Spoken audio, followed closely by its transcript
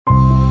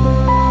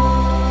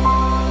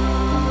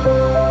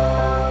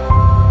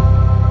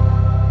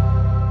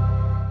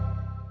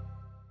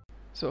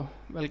So,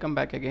 welcome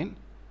back again.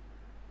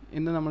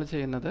 ഇന്ന് നമ്മൾ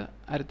ചെയ്യുന്നത്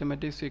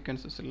അരിത്മെറ്റിക്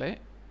സീക്വൻസസിലെ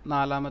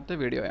നാലാമത്തെ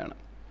വീഡിയോയാണ്.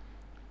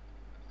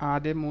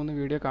 ആദ്യം 3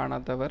 വീഡിയോ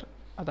കാണാത്തവർ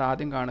അത്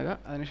ആദ്യം കാണുക,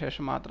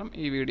 അതിനുശേഷം മാത്രം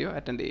ഈ വീഡിയോ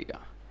അറ്റൻഡ് ചെയ്യുക.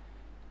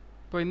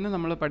 അപ്പോൾ ഇന്ന്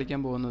നമ്മൾ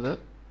പഠിക്കാൻ പോകുന്നത്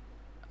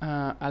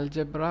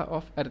അൽജബ്ര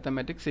ഓഫ്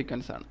അരിത്മെറ്റിക്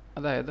സീക്വൻസ് ആണ്.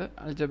 അതായത്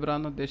അൽജബ്ര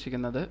എന്ന്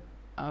ഉദ്ദേശിക്കുന്നത്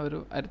ആ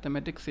ഒരു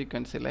അരിത്മെറ്റിക്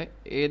സീക്വൻസിലെ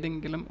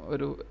ഏതെങ്കിലും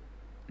ഒരു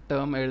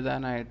ടേം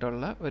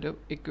എഴുതാനായിട്ടുള്ള ഒരു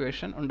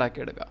ഇക്വേഷൻ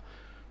ഉണ്ടാക്കിയെടുക്കുക.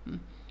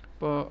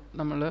 അപ്പോൾ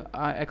നമ്മൾ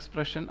ആ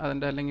എക്സ്പ്രഷൻ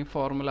അതിൻ്റെ അല്ലെങ്കിൽ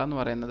ഫോർമുല എന്ന്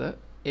പറയുന്നത്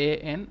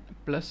an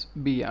പ്ലസ്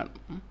ബി ആണ്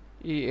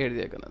ഈ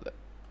എഴുതിയേക്കുന്നത്.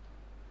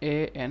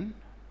 an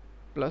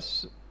പ്ലസ്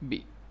ബി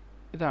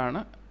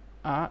ഇതാണ്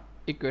ആ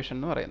ഇക്വേഷൻ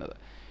എന്ന് പറയുന്നത്.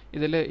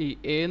 ഇതിൽ ഈ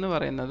എ എന്ന്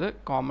പറയുന്നത്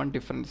കോമൺ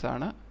ഡിഫറൻസ്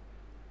ആണ്,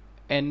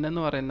 n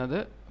എന്ന് പറയുന്നത്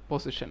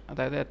പൊസിഷൻ,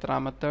 അതായത്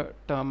എത്രാമത്തെ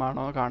ടേം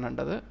ആണോ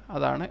കാണേണ്ടത്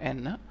അതാണ്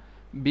n,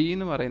 ബി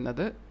എന്ന്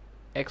പറയുന്നത്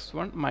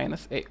x1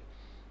 മൈനസ് എ,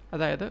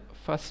 അതായത്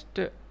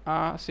ഫസ്റ്റ് ആ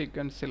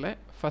സീക്വൻസിലെ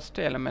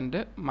first element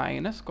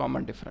minus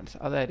common difference,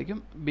 അതായിരിക്കും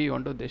ബി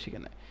കൊണ്ട്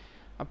ഉദ്ദേശിക്കുന്നത്.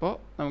 അപ്പോൾ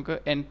നമുക്ക്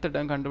nth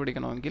term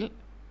കണ്ടുപിടിക്കണമെങ്കിൽ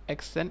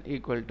xn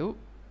equal to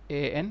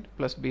an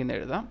plus B എന്ന്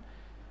എഴുതാം.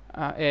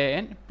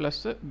 an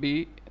പ്ലസ് ബി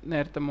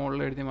നേരത്തെ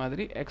മുകളിൽ എഴുതിയ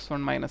മാതിരി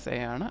x1 മൈനസ് എ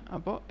ആണ്.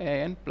 അപ്പോൾ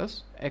an plus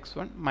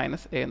x1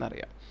 minus A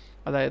എന്നറിയാം.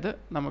 അതായത്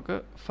നമുക്ക്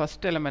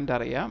ഫസ്റ്റ് എലമെൻ്റ്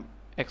അറിയാം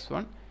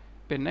x1,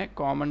 പിന്നെ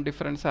കോമൺ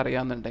ഡിഫറൻസ്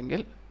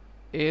അറിയാമെന്നുണ്ടെങ്കിൽ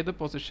ഏത്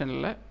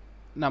പൊസിഷനിലെ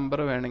നമ്പർ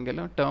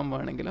വേണമെങ്കിലും ടേം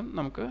വേണമെങ്കിലും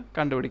നമുക്ക്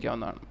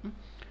കണ്ടുപിടിക്കാവുന്നതാണ്.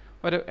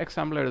 ഒരു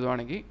എക്സാമ്പിൾ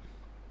എഴുതുവാണെങ്കിൽ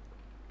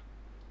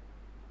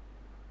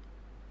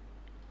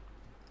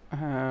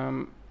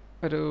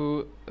ഒരു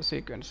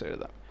സീക്വൻസ്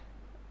എഴുതാം.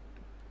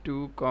 2,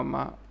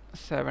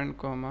 7,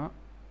 12,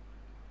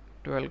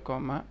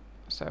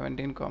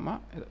 17,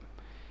 ഇത്.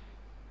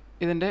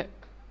 ഇതിൻ്റെ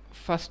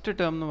ഫസ്റ്റ്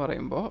ടേം എന്ന്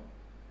പറയുമ്പോൾ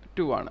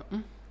 2 ആണ്.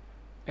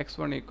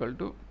 x1 ഈക്വൽ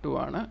ടു 2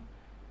 ആണ്.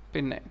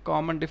 പിന്നെ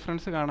കോമൺ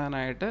ഡിഫറൻസ്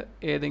കാണാനായിട്ട്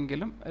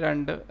ഏതെങ്കിലും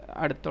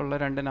അടുത്തുള്ള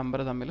രണ്ട് നമ്പർ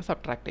തമ്മിൽ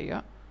സബ്ട്രാക്ട്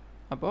ചെയ്യുക.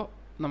 അപ്പോൾ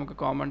നമുക്ക്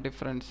common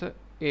difference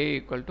a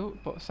equal to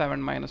ഇപ്പോൾ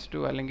 7 മൈനസ്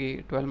 2 അല്ലെങ്കിൽ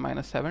 12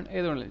 മൈനസ് 7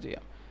 ഏതുകൊണ്ടും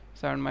ചെയ്യാം.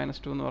 7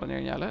 മൈനസ് 2 എന്ന് പറഞ്ഞു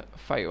കഴിഞ്ഞാൽ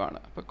 5 ആണ്.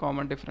 അപ്പോൾ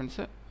കോമൺ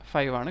ഡിഫറൻസ്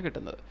 5 ആണ്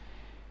കിട്ടുന്നത്.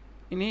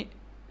 ഇനി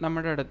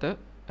നമ്മുടെ അടുത്ത്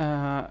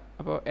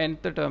അപ്പോൾ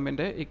nth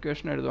ടേമിൻ്റെ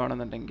equation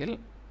എഴുതുകയാണെന്നുണ്ടെങ്കിൽ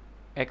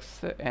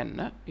xn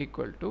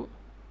equal to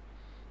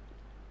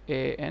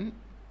an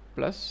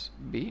plus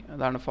B,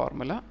 അതാണ്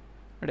ഫോർമുല.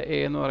 ഇവിടെ എ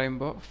എന്ന്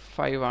പറയുമ്പോൾ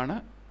 5 ആണ്,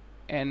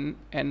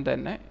 n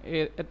തന്നെ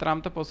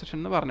എത്രാമത്തെ പൊസിഷൻ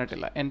എന്ന്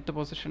പറഞ്ഞിട്ടില്ല, nth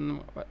പൊസിഷൻ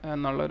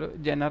എന്നുള്ളൊരു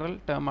ജനറൽ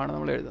ടേമാണ്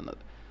നമ്മൾ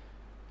എഴുതുന്നത്.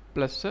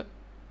 പ്ലസ്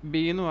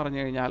ബി എന്ന് പറഞ്ഞു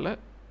കഴിഞ്ഞാൽ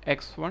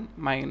x1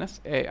 മൈനസ്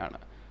എ ആണ്.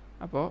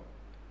 അപ്പോൾ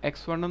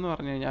x1 എന്ന്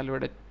പറഞ്ഞു കഴിഞ്ഞാൽ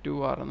ഇവിടെ 2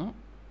 ആയിരുന്നു,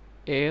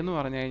 എ എന്ന്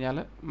പറഞ്ഞു കഴിഞ്ഞാൽ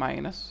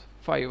മൈനസ്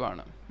 5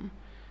 ആണ്.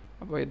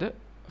 അപ്പോൾ ഇത്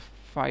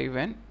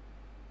 5n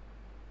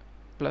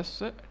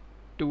പ്ലസ്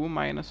 2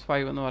 മൈനസ്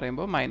 5 എന്ന്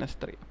പറയുമ്പോൾ മൈനസ്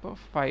 3. അപ്പോൾ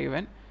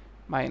 5n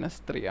മൈനസ്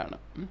 3 ആണ്.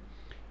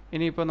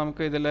 ഇനിയിപ്പോൾ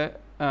നമുക്ക് ഇതിൽ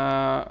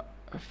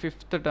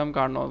ഫിഫ്ത്ത് ടേം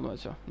കാണണമെന്ന്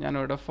വെച്ചോ.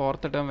 ഞാനിവിടെ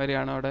ഫോർത്ത് ടേം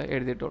വരെയാണ് ഇവിടെ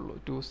എഴുതിയിട്ടുള്ളൂ.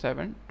 2,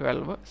 7,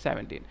 12,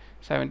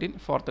 17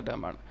 ഫോർത്ത്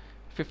ടേം ആണ്.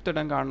 ഫിഫ്ത്ത്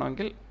ടേം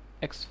കാണണമെങ്കിൽ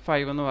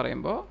x5 എന്ന്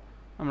പറയുമ്പോൾ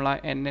നമ്മൾ ആ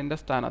n-ൻ്റെ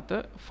സ്ഥാനത്ത്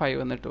 5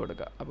 എന്നിട്ട്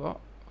കൊടുക്കുക. അപ്പോൾ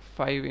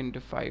 5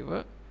 × 5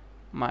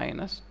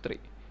 മൈനസ് 3.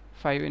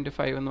 5 ×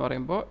 5 എന്ന്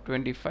പറയുമ്പോൾ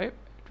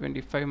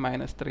 25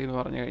 മൈനസ് 3 എന്ന്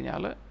പറഞ്ഞു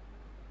കഴിഞ്ഞാൽ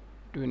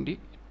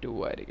 22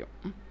 ആയിരിക്കും.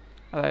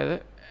 അതായത്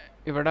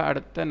ഇവിടെ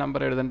അടുത്ത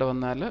നമ്പർ എഴുതേണ്ടി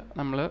വന്നാൽ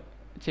നമ്മൾ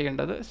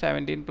ചെയ്യേണ്ടത്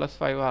 17 പ്ലസ്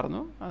 5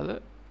 ആയിരുന്നു, അത്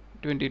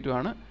 22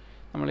 ആണ്.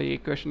 നമ്മൾ ഈ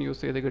ഇക്വേഷൻ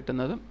യൂസ് ചെയ്ത്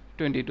കിട്ടുന്നതും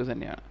 22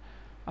 തന്നെയാണ്.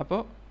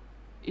 അപ്പോൾ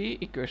ഈ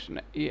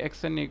ഇക്വേഷന് ഈ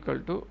xn equal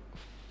to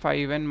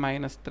 5n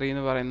minus 3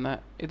 എന്ന് പറയുന്ന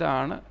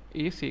ഇതാണ്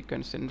ഈ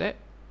സീക്വൻസിൻ്റെ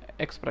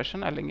എക്സ്പ്രഷൻ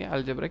അല്ലെങ്കിൽ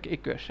അൽജബ്രിക്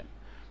ഇക്വേഷൻ.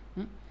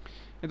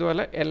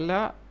 ഇതുപോലെ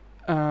എല്ലാ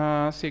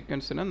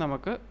സീക്വൻസിനും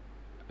നമുക്ക്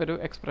ഒരു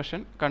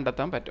എക്സ്പ്രഷൻ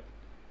കണ്ടെത്താൻ പറ്റും.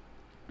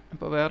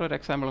 അപ്പോൾ വേറൊരു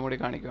എക്സാമ്പിളും കൂടി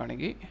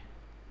കാണിക്കുകയാണെങ്കിൽ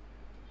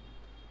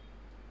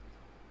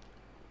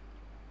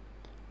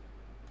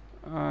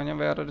ഞാൻ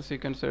വേറൊരു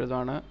സീക്വൻസ്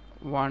എഴുതുകയാണ്.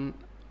 1,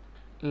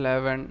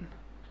 11,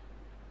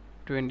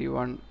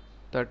 21,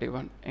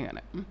 31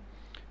 ഇങ്ങനെ.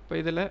 അപ്പോൾ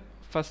ഇതിൽ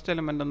ഫസ്റ്റ്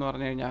എലിമെൻ്റ് എന്ന്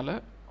പറഞ്ഞു കഴിഞ്ഞാൽ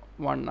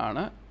 1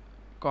 ആണ്.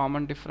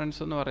 കോമൺ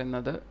ഡിഫറൻസ് എന്ന്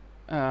പറയുന്നത്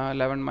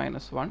 11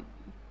 മൈനസ് 1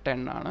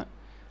 10 ആണ്.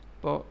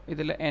 അപ്പോൾ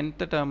ഇതിൽ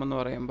nth ടേം എന്ന്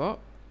പറയുമ്പോൾ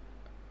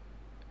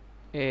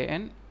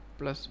an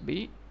plus B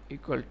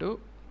equal to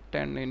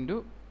 10 ×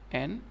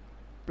 n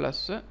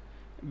plus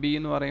B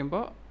എന്ന്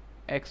പറയുമ്പോൾ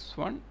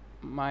x1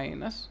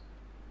 മൈനസ്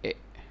എ.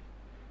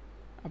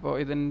 അപ്പോൾ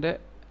ഇതിൻ്റെ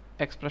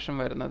എക്സ്പ്രഷൻ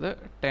വരുന്നത്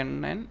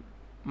 10n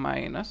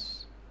മൈനസ്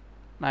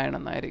 9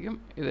 എന്നായിരിക്കും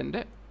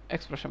ഇതിൻ്റെ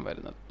എക്സ്പ്രഷൻ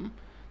വരുന്നത്.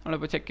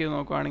 നമ്മളിപ്പോൾ ചെക്ക് ചെയ്ത്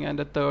നോക്കുകയാണെങ്കിൽ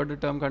അതിൻ്റെ തേർഡ്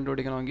ടേം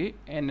കണ്ടുപിടിക്കണമെങ്കിൽ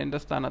n-ൻ്റെ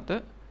സ്ഥാനത്ത്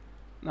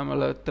നമ്മൾ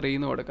 3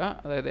 എന്ന് കൊടുക്കുക.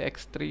 അതായത്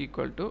x3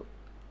 ഈക്വൽ ടു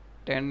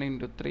 10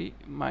 × 3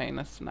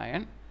 മൈനസ്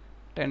 9.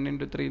 10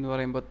 × 3 എന്ന്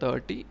പറയുമ്പോൾ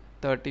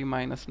 30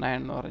 മൈനസ്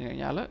 9 എന്ന് പറഞ്ഞു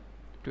കഴിഞ്ഞാൽ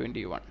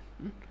 21.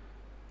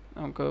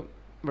 നമുക്ക്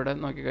ഇവിടെ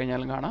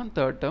നോക്കിക്കഴിഞ്ഞാലും കാണാം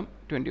തേർഡ് ടേം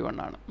 21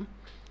 ആണ്.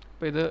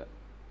 അപ്പോൾ ഇത്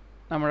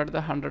നമ്മുടെ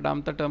അടുത്ത്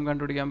 100ാമത്തെ ടേം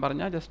കണ്ടുപിടിക്കാൻ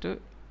പറഞ്ഞാൽ just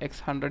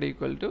x100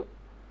 equal to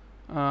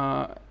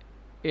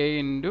a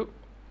 ×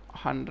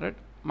 100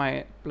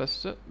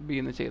 plus B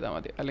എന്ന് ചെയ്താൽ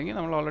മതി. അല്ലെങ്കിൽ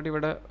നമ്മൾ ഓൾറെഡി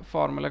ഇവിടെ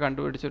ഫോർമുല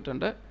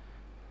കണ്ടുപിടിച്ചിട്ടുണ്ട്.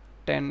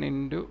 10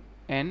 ഇൻറ്റു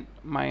n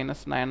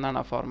മൈനസ് 9 എന്നാണ്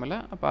ആ ഫോർമുല.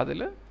 അപ്പോൾ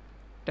അതിൽ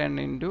 10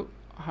 ഇൻറ്റു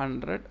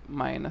 100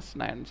 മൈനസ്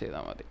 9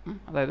 ചെയ്താൽ മതി.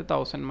 അതായത്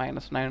 1000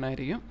 മൈനസ് 9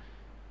 ആയിരിക്കും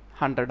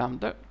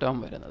 100ാമത്തെ ടേം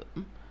വരുന്നത്.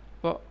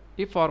 അപ്പോൾ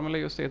ഈ ഫോർമുല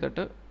യൂസ്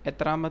ചെയ്തിട്ട്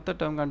എത്രാമത്തെ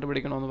ടേം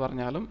കണ്ടുപിടിക്കണമെന്ന്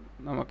പറഞ്ഞാലും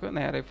നമുക്ക്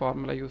നേരെ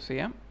ഫോർമുല യൂസ്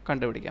ചെയ്യാം,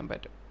 കണ്ടുപിടിക്കാൻ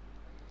പറ്റും.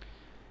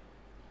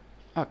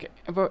 ഓക്കെ,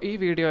 അപ്പോൾ ഈ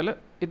വീഡിയോയിൽ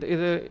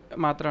ഇത്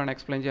മാത്രമാണ്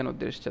എക്സ്പ്ലെയിൻ ചെയ്യാൻ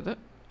ഉദ്ദേശിച്ചത്.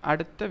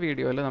 അടുത്ത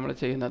വീഡിയോയിൽ നമ്മൾ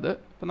ചെയ്യുന്നത്,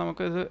 ഇപ്പോൾ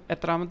നമുക്കിത്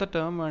എത്രാമത്തെ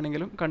ടേം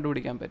വേണമെങ്കിലും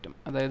കണ്ടുപിടിക്കാൻ പറ്റും.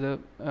 അതായത്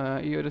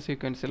ഈ ഒരു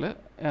സീക്വൻസിൽ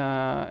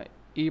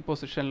ഈ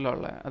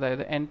പൊസിഷനിലുള്ള,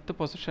 അതായത് nth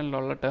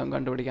പൊസിഷനിലുള്ള ടേം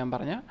കണ്ടുപിടിക്കാൻ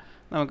പറഞ്ഞാൽ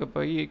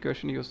നമുക്കിപ്പോൾ ഈ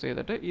ഇക്വേഷൻ യൂസ്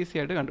ചെയ്തിട്ട് ഈസി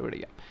ആയിട്ട്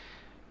കണ്ടുപിടിക്കാം.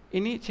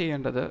 ഇനി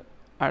ചെയ്യേണ്ടത്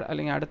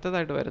അല്ലെങ്കിൽ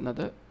അടുത്തതായിട്ട്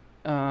വരുന്നത്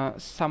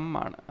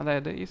സമ്മാണ്.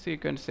 അതായത് ഈ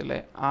സീക്വൻസിലെ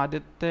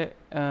ആദ്യത്തെ,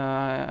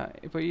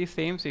 ഇപ്പോൾ ഈ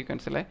സെയിം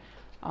സീക്വൻസിലെ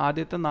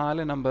ആദ്യത്തെ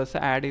 4 നമ്പേഴ്സ്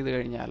ആഡ് ചെയ്ത്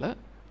കഴിഞ്ഞാൽ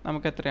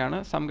നമുക്ക് എത്രയാണ്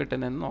സം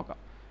കിട്ടുന്നതെന്ന് നോക്കാം.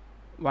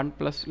 1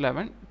 +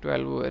 11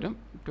 12 വരും.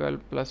 12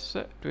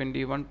 +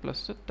 21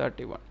 +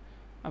 31.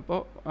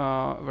 അപ്പോൾ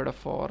ഇവിടെ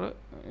 4,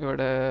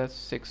 ഇവിടെ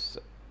 6.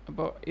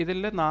 അപ്പോൾ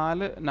ഇതിൽ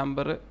 4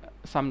 നമ്പർ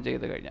സം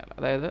ചെയ്ത് കഴിഞ്ഞാൽ,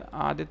 അതായത്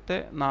ആദ്യത്തെ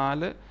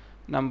 4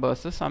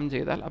 നമ്പേഴ്സ് സം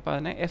ചെയ്താൽ അപ്പോൾ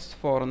അതിനെ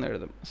S4 എന്ന്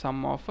എഴുതും. സം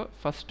ഓഫ്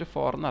ഫസ്റ്റ്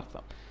 4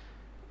 എന്നർത്ഥം.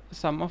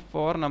 സം ഓഫ്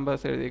 4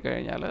 നമ്പേഴ്സ് എഴുതി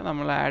കഴിഞ്ഞാൽ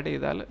നമ്മൾ ആഡ്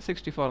ചെയ്താൽ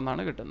 64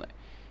 എന്നാണ് കിട്ടുന്നത്.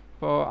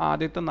 ഇപ്പോൾ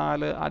ആദ്യത്തെ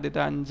 4,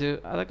 ആദ്യത്തെ 5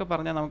 അതൊക്കെ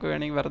പറഞ്ഞാൽ നമുക്ക്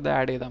വേണമെങ്കിൽ വെറുതെ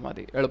ആഡ് ചെയ്താൽ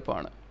മതി,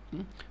 എളുപ്പമാണ്.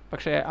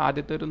 പക്ഷേ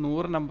ആദ്യത്തെ ഒരു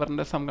 100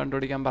 നമ്പറിൻ്റെ സം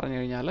കണ്ടുപിടിക്കാൻ പറഞ്ഞു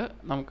കഴിഞ്ഞാൽ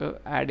നമുക്ക്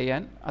ആഡ്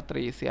ചെയ്യാൻ അത്ര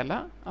ഈസി അല്ല.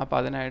 അപ്പോൾ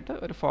അതിനായിട്ട്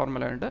ഒരു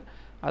ഫോർമുല ഉണ്ട്,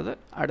 അത്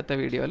അടുത്ത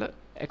വീഡിയോയിൽ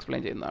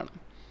എക്സ്പ്ലെയിൻ ചെയ്യുന്നതാണ്.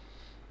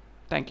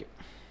 Thank you.